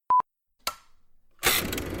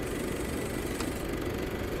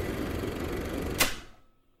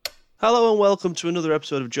Hello and welcome to another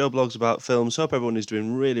episode of Joe Blogs About Films. Hope everyone is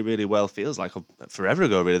doing really, really well. Feels like forever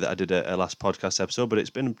ago, really, that I did a last podcast episode, but it's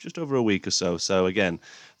been just over a week or so. So again,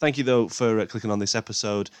 thank you though for clicking on this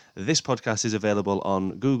episode. This podcast is available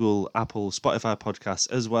on Google, Apple, Spotify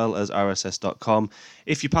podcasts, as well as RSS.com.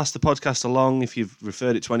 If you pass the podcast along, if you've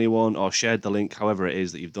referred it to anyone or shared the link, however it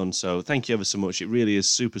is that you've done so, thank you ever so much. It really is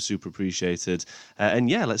super, super appreciated. And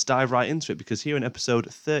yeah, let's dive right into it, because here in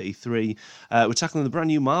episode 33, we're tackling the brand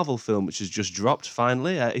new Marvel film which has just dropped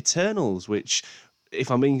finally, Eternals, which, if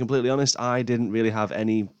I'm being completely honest, I didn't really have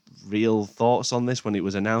any real thoughts on this when it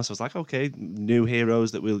was announced. I was like, okay, new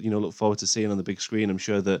heroes that we'll look forward to seeing on the big screen. I'm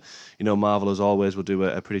sure that Marvel, as always, will do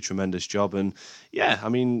a pretty tremendous job. And yeah, I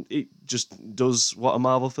mean, it just does what a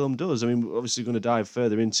Marvel film does. I mean, we're obviously going to dive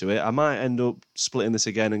further into it. I might end up splitting this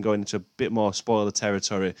again and going into a bit more spoiler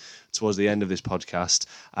territory towards the end of this podcast.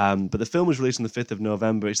 But the film was released on the 5th of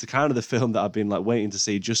November. It's the kind of the film that I've been waiting to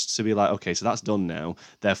see, just to be like, okay, so that's done now.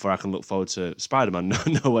 Therefore, I can look forward to Spider-Man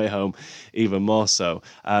No Way Home even more so.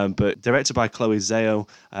 But directed by Chloé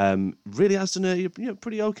Zhao, really has done a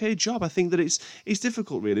pretty okay job. I think that it's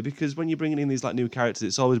difficult, really, because when you're bringing in these new characters,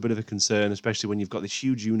 it's always a bit of a concern, especially when you've got this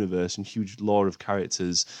huge universe and huge lore of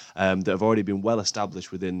characters that have already been well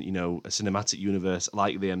established within a cinematic universe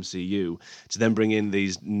like the MCU, to then bring in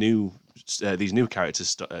these new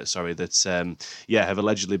characters, that have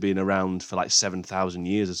allegedly been around for 7,000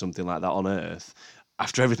 years or something like that on Earth.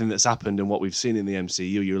 After everything that's happened and what we've seen in the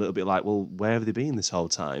MCU, you're a little bit like, well, where have they been this whole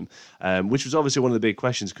time? Which was obviously one of the big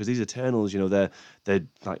questions, because these Eternals, they're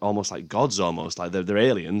almost like gods, almost like they're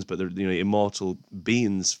aliens, but they're immortal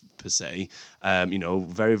beings per se.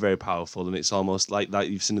 Very, very powerful, and it's almost like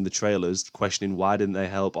you've seen in the trailers, questioning why didn't they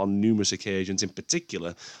help on numerous occasions. In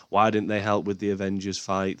particular, why didn't they help with the Avengers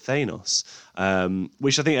fight Thanos?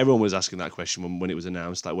 Which I think everyone was asking that question when it was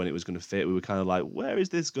announced, when it was going to fit. We were kind of like, where is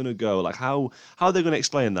this going to go? How are they going to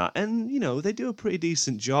explain that? And they do a pretty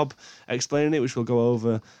decent job explaining it, which we'll go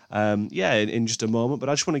over in just a moment. But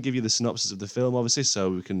I just want to give you the synopsis of the film, obviously,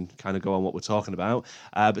 so we can kind of go on what we're talking about.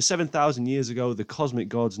 But 7,000 years ago, the cosmic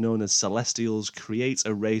gods known as Celestials create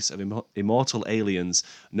a race of immortal aliens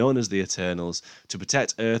known as the Eternals to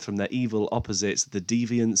protect Earth from their evil opposites, the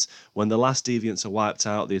Deviants. When the last Deviants are wiped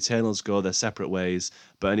out, the Eternals go their separate ways,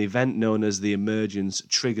 but an event known as the Emergence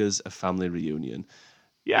triggers a family reunion.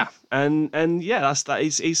 Yeah, and yeah, that's that.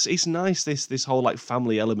 It's nice, this whole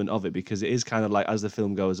family element of it, because it is kind of as the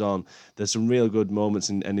film goes on, there's some real good moments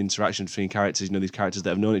and interaction between characters. These characters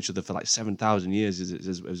that have known each other for 7,000 years,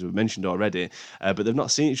 as we mentioned already, but they've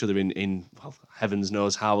not seen each other in heavens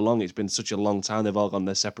knows how long. It's been such a long time. They've all gone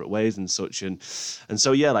their separate ways and such, and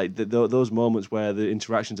so yeah, those moments where the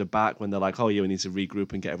interactions are back, when they're like, oh yeah, we need to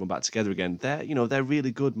regroup and get everyone back together again. They're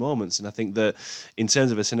really good moments, and I think that in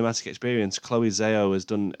terms of a cinematic experience, Chloé Zhao has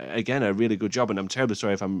done again a really good job, and I'm terribly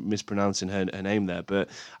sorry if I'm mispronouncing her name there, but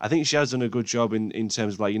I think she has done a good job in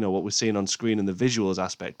terms of what we're seeing on screen and the visuals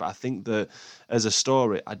aspect. But I think that as a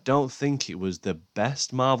story, I don't think it was the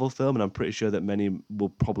best Marvel film, and I'm pretty sure that many will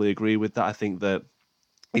probably agree with that. I think that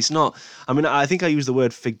it's not. I mean, I think I use the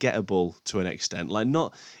word forgettable to an extent.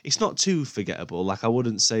 It's not too forgettable. I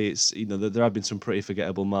wouldn't say it's. There have been some pretty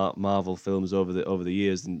forgettable Marvel films over the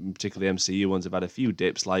years, and particularly MCU ones have had a few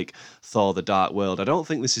dips, like Thor: The Dark World. I don't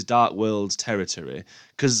think this is Dark World's territory,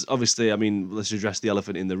 because obviously, I mean, let's address the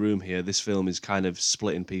elephant in the room here. This film is kind of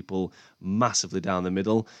splitting people massively down the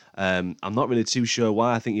middle. I'm not really too sure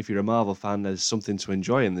why. I think if you're a Marvel fan, there's something to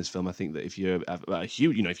enjoy in this film. I think that if you're a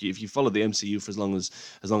huge, if you follow the MCU for as long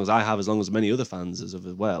as I have, as long as many other fans as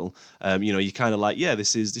well, you kind of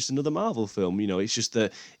this is just another Marvel film. It's just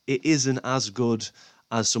that it isn't as good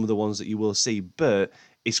as some of the ones that you will see, but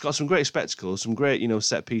it's got some great spectacles, some great,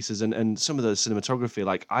 set pieces, and some of the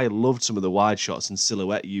cinematography. I loved some of the wide shots and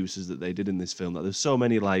silhouette uses that they did in this film. There's so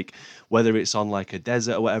many, whether it's on a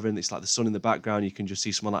desert or whatever, and it's the sun in the background, you can just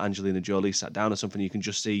see someone like Angelina Jolie sat down or something. You can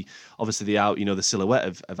just see, obviously, the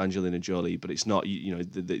silhouette of Angelina Jolie, but it's not,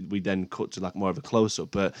 we then cut to more of a close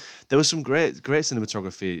up. But there was some great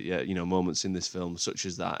cinematography, moments in this film, such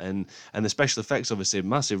as that, and the special effects, obviously, a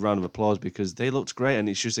massive round of applause, because they looked great, and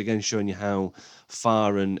it's just again showing you how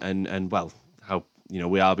far and well, how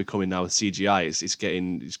we are becoming now with CGI.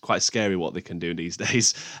 It's quite scary what they can do these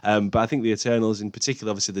days. But I think the Eternals, in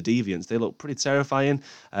particular, obviously the Deviants, they look pretty terrifying.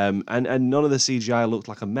 And none of the CGI looked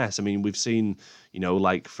like a mess. I mean, we've seen,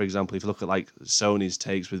 for example, if you look at Sony's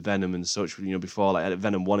takes with Venom and such, before,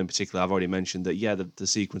 Venom 1 in particular, I've already mentioned that, yeah, the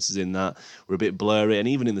sequences in that were a bit blurry, and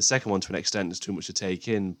even in the second one to an extent, there's too much to take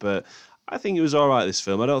in. But I think it was all right, this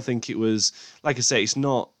film. I don't think it was, like I say, it's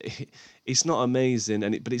not. it's not amazing,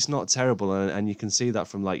 but it's not terrible, and you can see that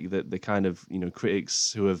from like the kind of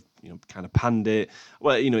critics who have kind of panned it.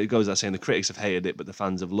 Well, it goes without saying the critics have hated it, but the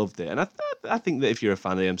fans have loved it. And I think that if you're a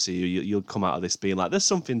fan of the MCU, you'll come out of this being like, there's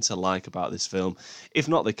something to like about this film. If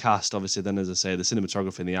not the cast, obviously, then as I say, the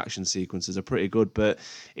cinematography and the action sequences are pretty good, but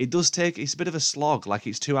it's a bit of a slog. Like,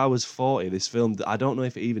 it's 2 hours 40, this film. I don't know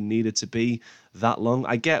if it even needed to be that long.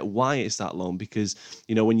 I get why it's that long, because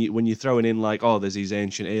when you're throwing in like, oh, there's these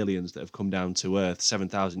ancient aliens that have come down to Earth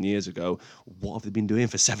 7,000 years ago. What have they been doing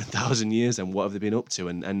for 7,000 years, and what have they been up to?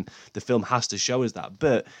 And the film has to show us that,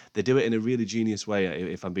 but they do it in a really genius way.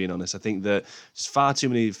 If I'm being honest, I think that far too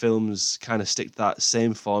many films kind of stick to that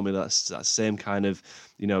same formula, that same kind of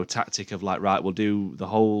tactic of like, right, we'll do the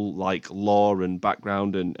whole like lore and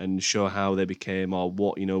background and show how they became, or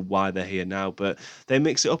what why they're here now. But they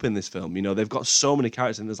mix it up in this film. They've got so many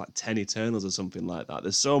characters, and there's like 10 Eternals or something like that.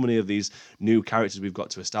 There's so many of these new characters we've got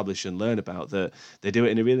to establish and learn about, that they do it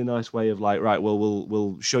in a really nice way of like, right, well,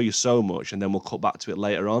 we'll show you so much, and then we'll cut back to it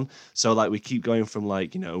later on. So like, we keep going from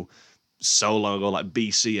like so long ago, like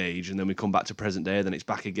BC age, and then we come back to present day, then it's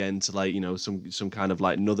back again to like some kind of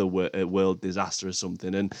like another world disaster or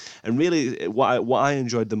something. And really, what I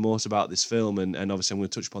enjoyed the most about this film, and obviously I'm going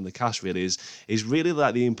to touch upon the cast really, is really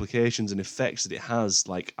like the implications and effects that it has,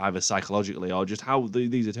 like either psychologically or just how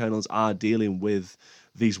these Eternals are dealing with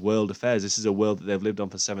these world affairs. This is a world that they've lived on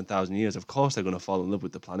for 7,000 years. Of course they're going to fall in love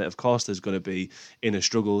with the planet. Of course there's going to be inner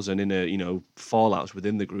struggles and inner fallouts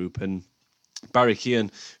within the group. And Barry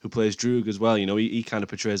Keoghan, who plays Droog as well, he kind of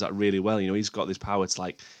portrays that really well. He's got this power to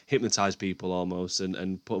like hypnotize people almost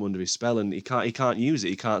and put them under his spell, and he can't use it.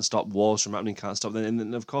 He can't stop wars from happening. Can't stop them,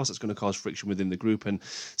 and of course that's going to cause friction within the group. And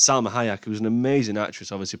Salma Hayek, who's an amazing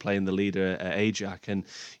actress, obviously playing the leader Ajak, and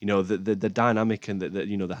the dynamic and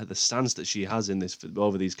the stance that she has in this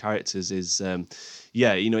over these characters is.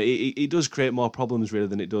 It does create more problems really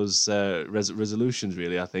than it does resolutions.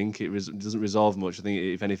 Really, I think it doesn't resolve much. I think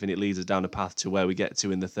if anything, it leads us down a path to where we get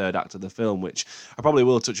to in the third act of the film, which I probably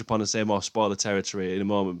will touch upon and say more spoiler territory in a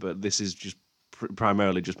moment. But this is just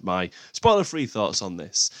primarily just my spoiler-free thoughts on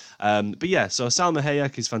this. But yeah, so Salma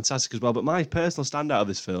Hayek is fantastic as well. But my personal standout of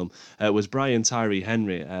this film was Brian Tyree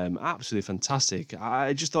Henry. Absolutely fantastic.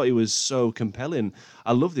 I just thought he was so compelling.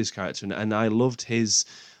 I love this character, and I loved his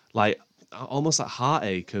like almost like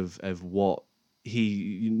heartache of what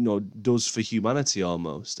he does for humanity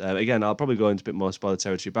almost. Again, I'll probably go into a bit more spoiler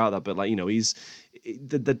territory about that, but like he's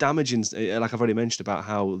the damaging, like I've already mentioned about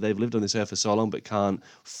how they've lived on this earth for so long but can't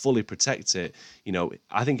fully protect it.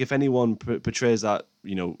 I think if anyone portrays that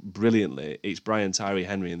brilliantly, it's Brian Tyree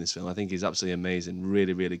Henry in this film. I think he's absolutely amazing,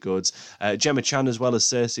 really, really good. Gemma Chan as well as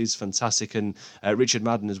Cersei's fantastic, and Richard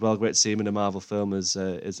Madden as well. Great to see him in a Marvel film as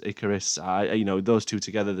Icarus. Those two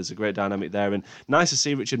together, there's a great dynamic there, and nice to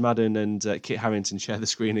see Richard Madden and Kit Harington share the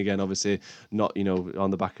screen again. Obviously, not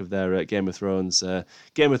on the back of their Game of Thrones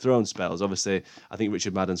spells. Obviously, I think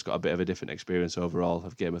Richard Madden's got a bit of a different experience overall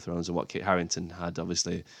of Game of Thrones and what Kit Harington had.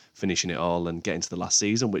 Obviously, finishing it all and getting to the last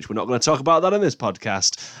season, which we're not going to talk about that in this podcast.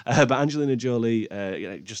 But Angelina Jolie,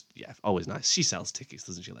 always nice. She sells tickets,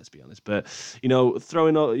 doesn't she? Let's be honest. But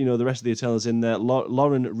throwing the rest of the Eternals in there,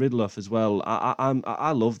 Lauren Ridloff as well.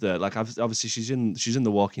 I love her. Like, obviously she's in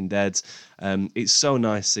The Walking Dead. It's so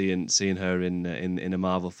nice seeing her in a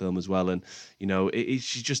Marvel film as well, and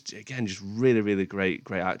she's just really, really great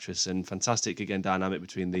actress, and fantastic again dynamic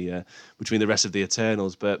between the rest of the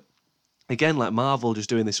Eternals. But again, like Marvel just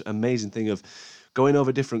doing this amazing thing of going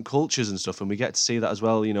over different cultures and stuff, and we get to see that as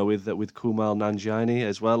well, with Kumail Nanjiani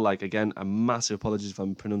as well. Like, again, a massive apologies if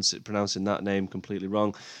I'm pronouncing that name completely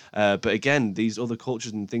wrong. But again, these other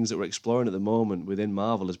cultures and things that we're exploring at the moment within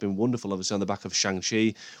Marvel has been wonderful. Obviously, on the back of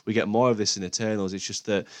Shang-Chi, we get more of this in Eternals. It's just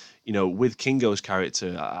that, with Kingo's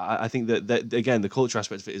character, I think that again, the culture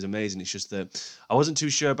aspect of it is amazing. It's just that I wasn't too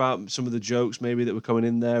sure about some of the jokes maybe that were coming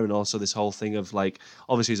in there, and also this whole thing of like,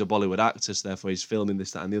 obviously he's a Bollywood actor, so therefore he's filming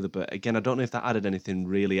this, that, and the other. But again, I don't know if that added anything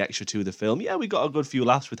really extra to the film. Yeah, we got a good few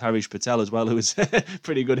laughs with Harish Patel as well, who was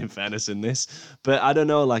pretty good in fairness in this. But I don't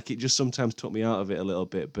know, like, it just sometimes took me out of it a little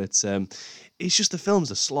bit. But it's just the film's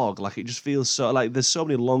a slog. Like, it just feels so, like, there's so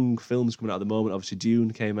many long films coming out at the moment. Obviously,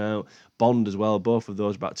 Dune came out, Bond as well. Both of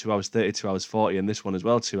those about 2 hours 30, 2 hours 40, and this one as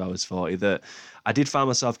well, 2 hours 40, that I did find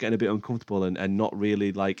myself getting a bit uncomfortable and not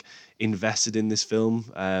really, like, invested in this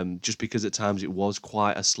film, just because at times it was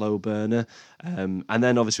quite a slow burner. And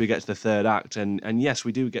then obviously we get to the third act, and yes,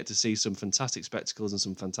 we do get to see some fantastic spectacles and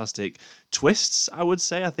some fantastic twists, I would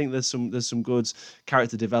say. I think there's some good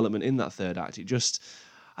character development in that third act. It just,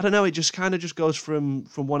 I don't know. It just kind of just goes from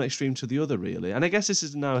one extreme to the other, really. And I guess this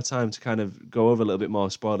is now a time to kind of go over a little bit more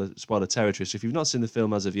spoiler territory. So if you've not seen the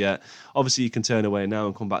film as of yet, obviously you can turn away now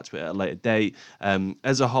and come back to it at a later date.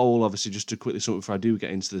 As a whole, obviously, just to quickly sum up before I do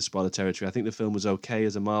get into the spoiler territory, I think the film was okay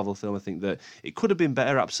as a Marvel film. I think that it could have been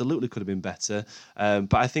better. Absolutely could have been better.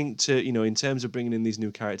 But I think in terms of bringing in these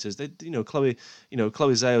new characters, Chloe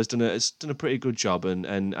Zhao has done a pretty good job,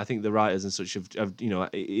 and I think the writers and such have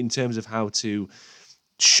in terms of how to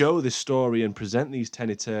show this story and present these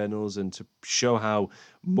 10 Eternals, and to show how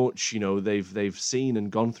much they've seen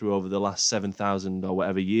and gone through over the last 7,000 or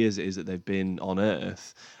whatever years it is that they've been on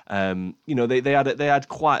Earth. They had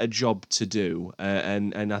quite a job to do,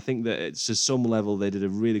 and I think that it's to some level they did a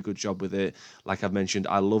really good job with it. Like I've mentioned,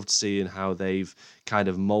 I loved seeing how they've kind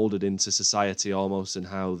of molded into society almost, and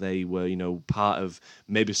how they were part of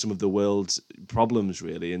maybe some of the world's problems,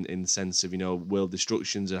 really, in the sense of world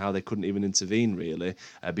destructions, and how they couldn't even intervene, really,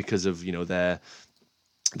 because of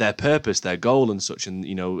their purpose, their goal, and such, and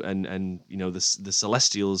the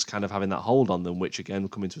Celestials kind of having that hold on them, which again will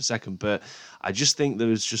come into a second. But I just think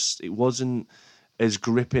it wasn't as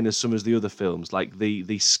gripping as some of the other films. Like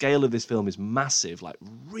the scale of this film is massive, like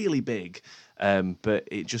really big, but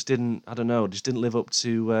it just didn't. I don't know, just didn't live up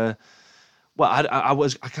to. I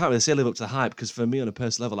can't really say live up to the hype, because for me on a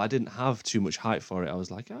personal level, I didn't have too much hype for it. I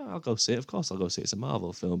was like, oh, I'll go see it. Of course, I'll go see it. It's a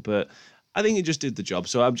Marvel film, but I think it just did the job.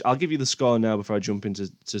 So I'll give you the score now before I jump into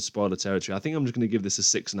spoiler territory. I think I'm just going to give this a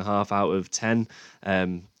 6.5 out of 10.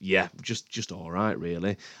 Just all right,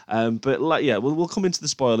 really. We'll come into the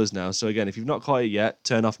spoilers now. So again, if you've not caught it yet,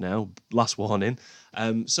 turn off now. Last warning.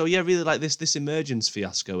 Really like this emergence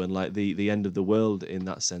fiasco, and like the end of the world in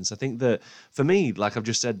that sense. I think that for me, like I've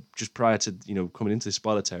just said just prior to coming into this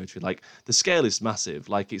spoiler territory, like the scale is massive.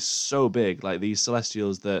 Like it's so big. Like these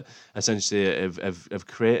Celestials that essentially have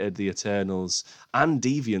created the Eternals and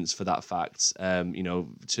Deviants, for that fact.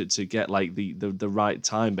 To get like the right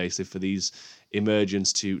time basically for these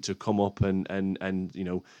emergence to come up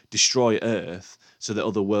and destroy Earth so that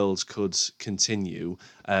other worlds could continue.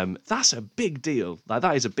 That's a big deal. Like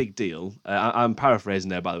that is a big deal. I'm paraphrasing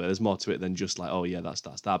there, by the way. There's more to it than just like, oh yeah, that's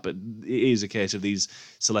that. But it is a case of these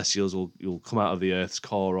Celestials will come out of the Earth's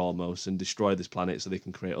core almost and destroy this planet so they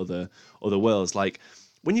can create other worlds. Like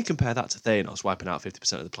when you compare that to Thanos wiping out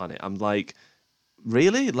 50% of the planet, I'm like,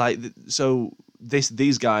 really? Like, so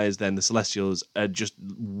these guys, then the Celestials, are just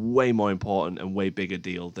way more important and way bigger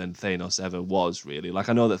deal than Thanos ever was, really. Like,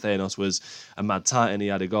 I know that Thanos was a mad titan, he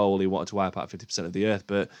had a goal, he wanted to wipe out 50% of the Earth,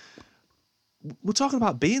 but we're talking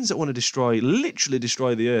about beings that want to literally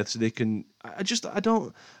destroy the Earth so they can. I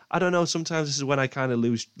don't know. Sometimes this is when I kind of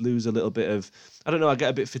lose a little bit of. I don't know. I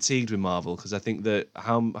get a bit fatigued with Marvel, because I think that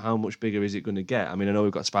how much bigger is it going to get? I mean, I know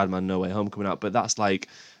we've got Spider-Man No Way Home coming out, but that's like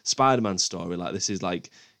Spider-Man's story. Like this is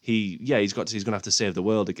like he's going to have to save the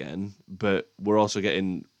world again, but we're also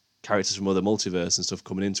getting characters from other multiverse and stuff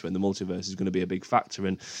coming into it, and the multiverse is going to be a big factor.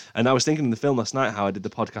 And I was thinking in the film last night how I did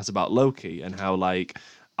the podcast about Loki, and how like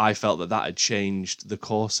I felt that had changed the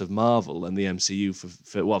course of Marvel and the MCU for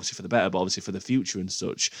obviously for the better, but obviously for the future and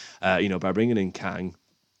such. By bringing in Kang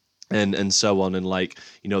and so on, and like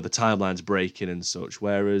the timeline's breaking and such.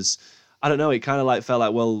 Whereas I don't know, it kind of like felt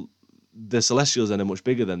like, well, the Celestials then are much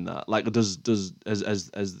bigger than that. Like, has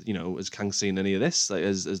Kang seen any of this? Like,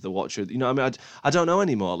 as the Watcher, I mean, I don't know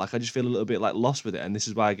anymore. Like, I just feel a little bit like lost with it, and this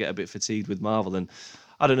is why I get a bit fatigued with Marvel. And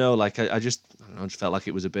I don't know, like I just felt like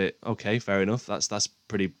it was a bit okay, fair enough. That's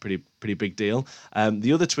pretty big deal.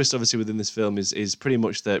 The other twist, obviously, within this film is pretty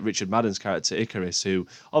much that Richard Madden's character Icarus, who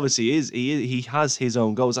obviously he has his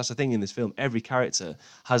own goals. That's the thing in this film. Every character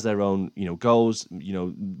has their own goals.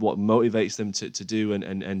 What motivates them to do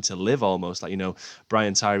and to live almost. Like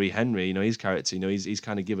Brian Tyree Henry. His character. He's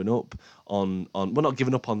kind of given up on not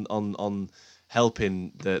given up on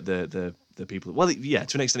helping the people. Well, yeah,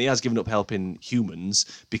 to an extent, he has given up helping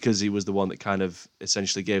humans, because he was the one that kind of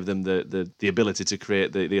essentially gave them the ability to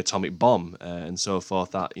create the atomic bomb and so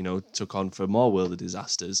forth. That took on for more world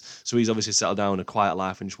disasters. So he's obviously settled down a quiet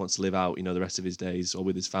life and just wants to live out the rest of his days or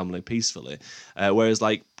with his family peacefully. Whereas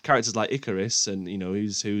like characters like Icarus, and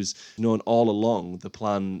who's known all along the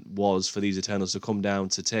plan was for these Eternals to come down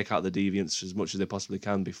to take out the Deviants as much as they possibly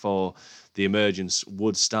can before the emergence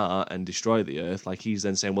would start and destroy the Earth. Like he's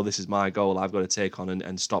then saying, well, this is my goal, I've got to take on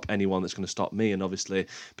and stop anyone that's going to stop me. And obviously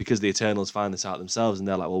because the Eternals find this out themselves, and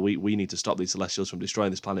they're like, well, we need to stop these Celestials from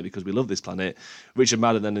destroying this planet because we love this planet. Richard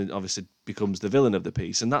Madden then obviously becomes the villain of the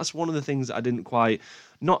piece, and that's one of the things that I didn't quite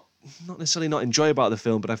not necessarily not enjoy about the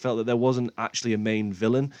film, but I felt that there wasn't actually a main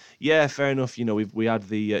villain. Yeah, fair enough. We had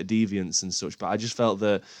the Deviants and such, but I just felt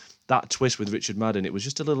that twist with Richard Madden, it was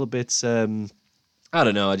just a little bit. I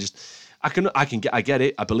don't know. I get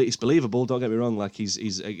it. I believe it's believable. Don't get me wrong. Like he's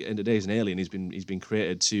at the end of the day, he's an alien. He's been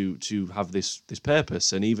created to have this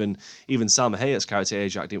purpose. And even Salma Hayek's character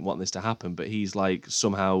Ajak didn't want this to happen, but he's like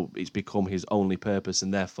somehow it's become his only purpose,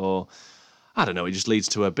 and therefore, I don't know. It just leads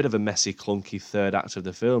to a bit of a messy, clunky third act of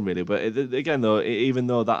the film, really. But again, though, even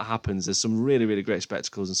though that happens, there's some really, really great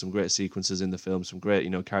spectacles and some great sequences in the film, some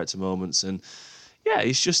great, character moments, and yeah,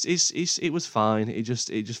 it was fine. It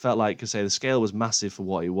just felt like, I say, the scale was massive for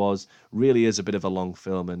what it was. Really is a bit of a long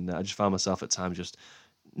film, and I just found myself at times just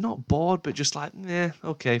not bored, but just like,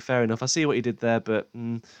 okay, fair enough. I see what he did there, but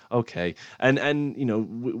okay. And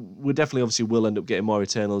we definitely obviously will end up getting more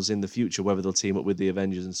Eternals in the future, whether they'll team up with the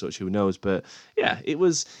Avengers and such, who knows. But yeah, it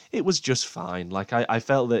was just fine. Like I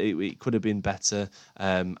felt that it could have been better.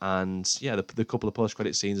 And yeah, the couple of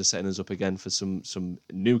post-credit scenes are setting us up again for some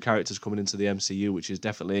new characters coming into the MCU, which is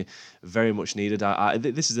definitely very much needed.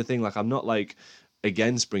 This is the thing, like I'm not like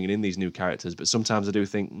against bringing in these new characters, but sometimes I do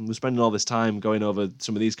think we're spending all this time going over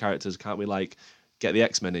some of these characters. Can't we like get the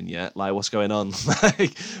X-Men in yet? Like, what's going on?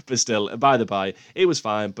 But still, by the by, it was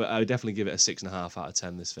fine. But I would definitely give it a 6.5 out of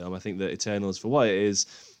 10. This film, I think that Eternals, for what it is,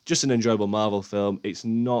 just an enjoyable Marvel film. It's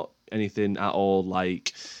not anything at all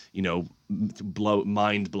like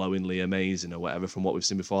mind-blowingly amazing or whatever from what we've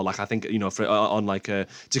seen before. Like I think on like to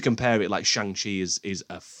compare it, like Shang-Chi is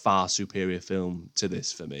a far superior film to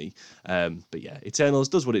this for me. But yeah, Eternals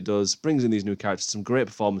does what it does, brings in these new characters, some great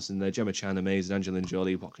performances in there. Gemma Chan, amazing. Angelina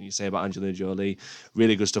Jolie, what can you say about Angelina Jolie?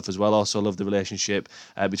 Really good stuff as well. Also love the relationship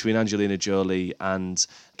between Angelina Jolie and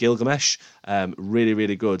Gilgamesh. Really,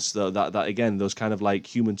 really good. So that again, those kind of like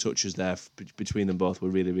human touches there between them both were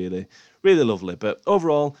really, really, really lovely. But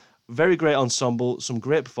overall, very great ensemble, some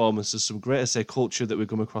great performances, some great, culture that we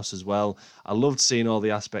come across as well. I loved seeing all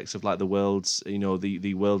the aspects of like the world's,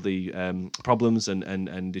 the worldly problems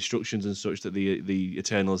and destructions and such that the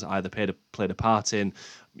Eternals either played a part in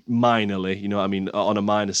minorly, on a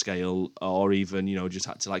minor scale, or even, just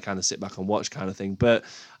had to like kind of sit back and watch kind of thing. But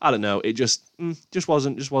I don't know, it just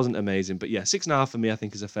wasn't amazing. But yeah, 6.5 for me, I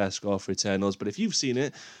think, is a fair score for Eternals. But if you've seen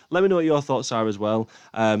it, let me know what your thoughts are as well.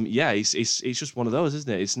 Yeah, it's just one of those, isn't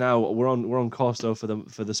it? It's now we're on course though for the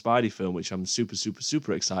Spidey film, which I'm super super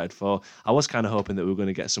super excited for. I was kind of hoping that we were going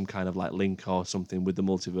to get some kind of like link or something with the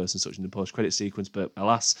multiverse and such in the post credit sequence, but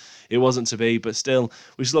alas, it wasn't to be. But still,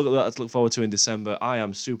 we still got that to look forward to in December. I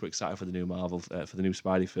am super excited for the new Marvel, for the new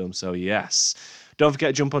Spidey film. So yes, don't forget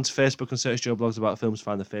to jump onto Facebook and search Joe Blogs About Films.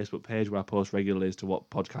 Find the Facebook page where I post regularly as to what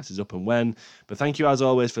podcast is up and when. But thank you as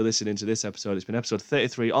always for listening to this episode. It's been episode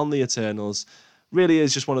 33 on the Eternals. Really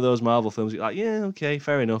is just one of those Marvel films. You're like, yeah, okay,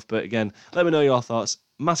 fair enough. But again, let me know your thoughts.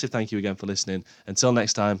 Massive thank you again for listening. Until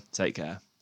next time, take care.